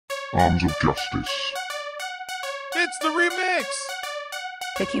Arms of Justice. It's the remix!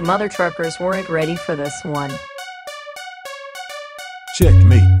 Pickin mothertruckers weren't ready for this one.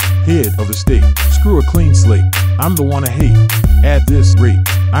 Checkmate, head of the state, screw a clean slate, I'm the one I hate, at this rate,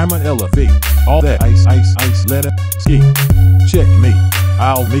 I'ma elevate, all that ice, let it skate. Checkmate,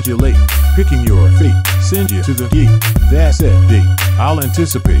 I'll make you late, picking your fate, send you to the gate, that's that date, I'll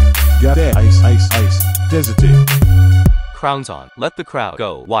anticipate, got that ice, hesitate. Crowns on, let the crowd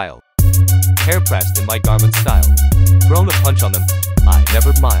go wild. Hair pressed in my garment style, thrown a punch on them, I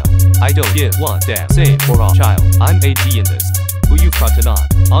never mile, I don't give one damn, same for all child, I'm AD in this. Who you frontin'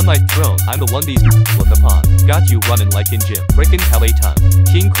 on my throne, I'm the one these look upon. Got you running like in gym, frickin' Peloton.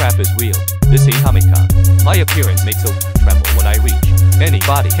 King crap is real, this ain't Comic-Con. My appearance makes a tremble when I reach.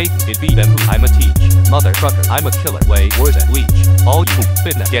 Anybody hatin', it be them who I'ma teach. Mother trucker, I'm a killer, way worse than leech. All you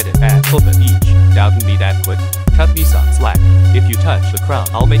finna get it at flippin' each. Doubting me that quick, cut me some slack. If you touch the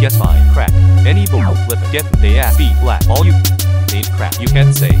crown, I'll make your spine crack. Any bull flip it, get they ass beat black. All you ain't crap, you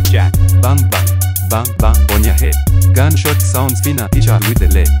can't say jack. Bang bang. Bang bang on your head. Gunshot sounds finna teacher with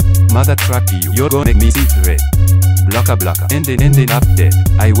the lead. Mother truck you're gonna make me see red. Blocker, ending up dead.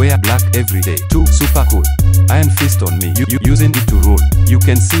 I wear black every day, too super cool. Iron fist on me, you using it to roll. You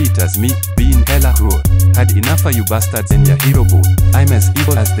can see it as me, being hella cruel. Had enough of you bastards and your hero bull. I'm as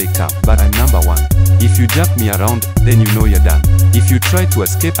evil as they come, but I'm number one. If you jump me around, then you know you're done. If you try to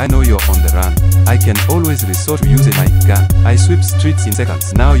escape, I know you're on the run. I can always resort to using my gun. I sweep streets in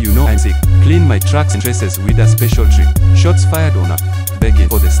seconds, now you know I'm sick. Clean my tracks and traces with a special trick. Shots fired on a begging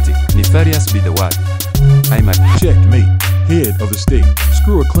for the stick. Nefarious be the word. I'm a checkmate, head of the state,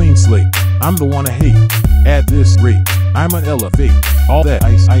 screw a clean slate, I'm the one I hate, at this rate, I'ma elevate, all that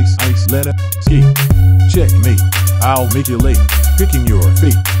ice, let it skate. Checkmate, I'll make you late, picking your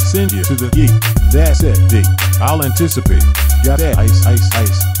fate, send you to the gate, that's that date, I'll anticipate, got that ice,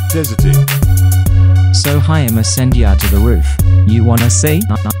 hesitate. So hi, I'ma send ya to the roof. You wanna see?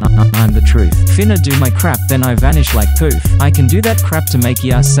 I'm the truth. Finna do my crap, then I vanish like poof. I can do that crap to make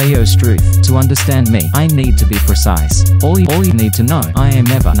ya say oh struth. To understand me, I need to be precise. All you need to know, I am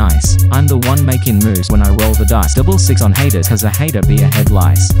ever nice. I'm the one making moves when I roll the dice. 6 on haters, cause a hater be a head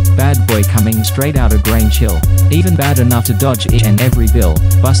lice. Bad boy coming straight out of Grange Hill. Even bad enough to dodge each and every bill.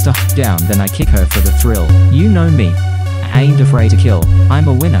 Bust her down, then I kick her for the thrill. You know me. I ain't afraid to kill. I'm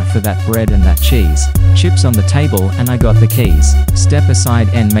a winner for that bread and that cheese. Chips on the table and I got the keys. Step aside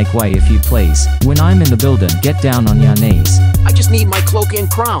and make way if you please. When I'm in the building, get down on your knees. I just need my cloak and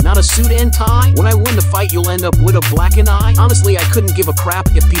crown, not a suit and tie. When I win the fight, you'll end up with a blackened eye. Honestly, I couldn't give a crap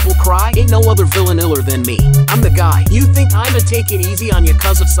if people cry. Ain't no other villain iller than me. I'm the guy. You think I'ma take it easy on you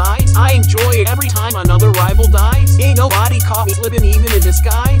cause of size? I enjoy it every time another rival dies. Ain't nobody caught me slipping even in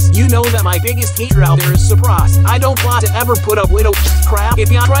disguise. You know that my biggest hater out there is surprise. I don't plot to ever put up with a crap.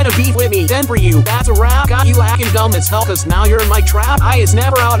 If you try to beef with me, then for you, that's a wrap. Got you acting dumb as hell cause now you're in my trap. I is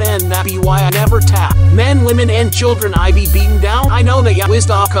never out and that be why I never tap. Men, women, and children I be beating down. I know that ya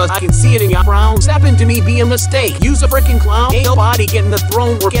whizzed off cause I can see it in ya frown. Stepping to me be a mistake, use a frickin' clown. Ain't nobody getting the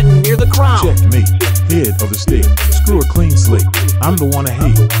throne, we're getting near the crown. Checkmate, head of the state, screw a clean slate, I'm the one I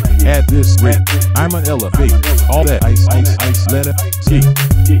hate, at this rate, I'ma elevate, all that ice, let it skate.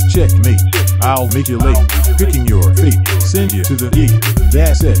 Checkmate, I'll make you late, picking your fate, send you to the gate,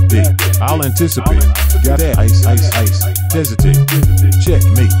 that's that date, I'll anticipate, got that ice, hesitate.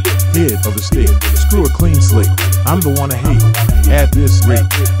 Checkmate, head of the state, screw a clean slate, I'm the one I hate, at this rate,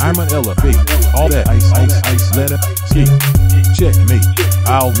 I'ma elevate, all that ice, let it skate. Checkmate,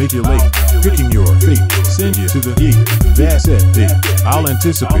 I'll make you late, picking your fate, send you to the gate, that's that date, I'll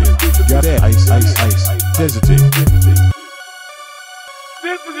anticipate, got that ice, hesitate.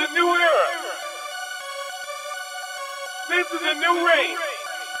 This is a new era. This is a new reign.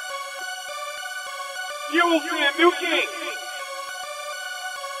 You will see a new king.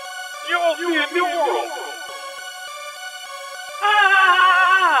 You will see a new world.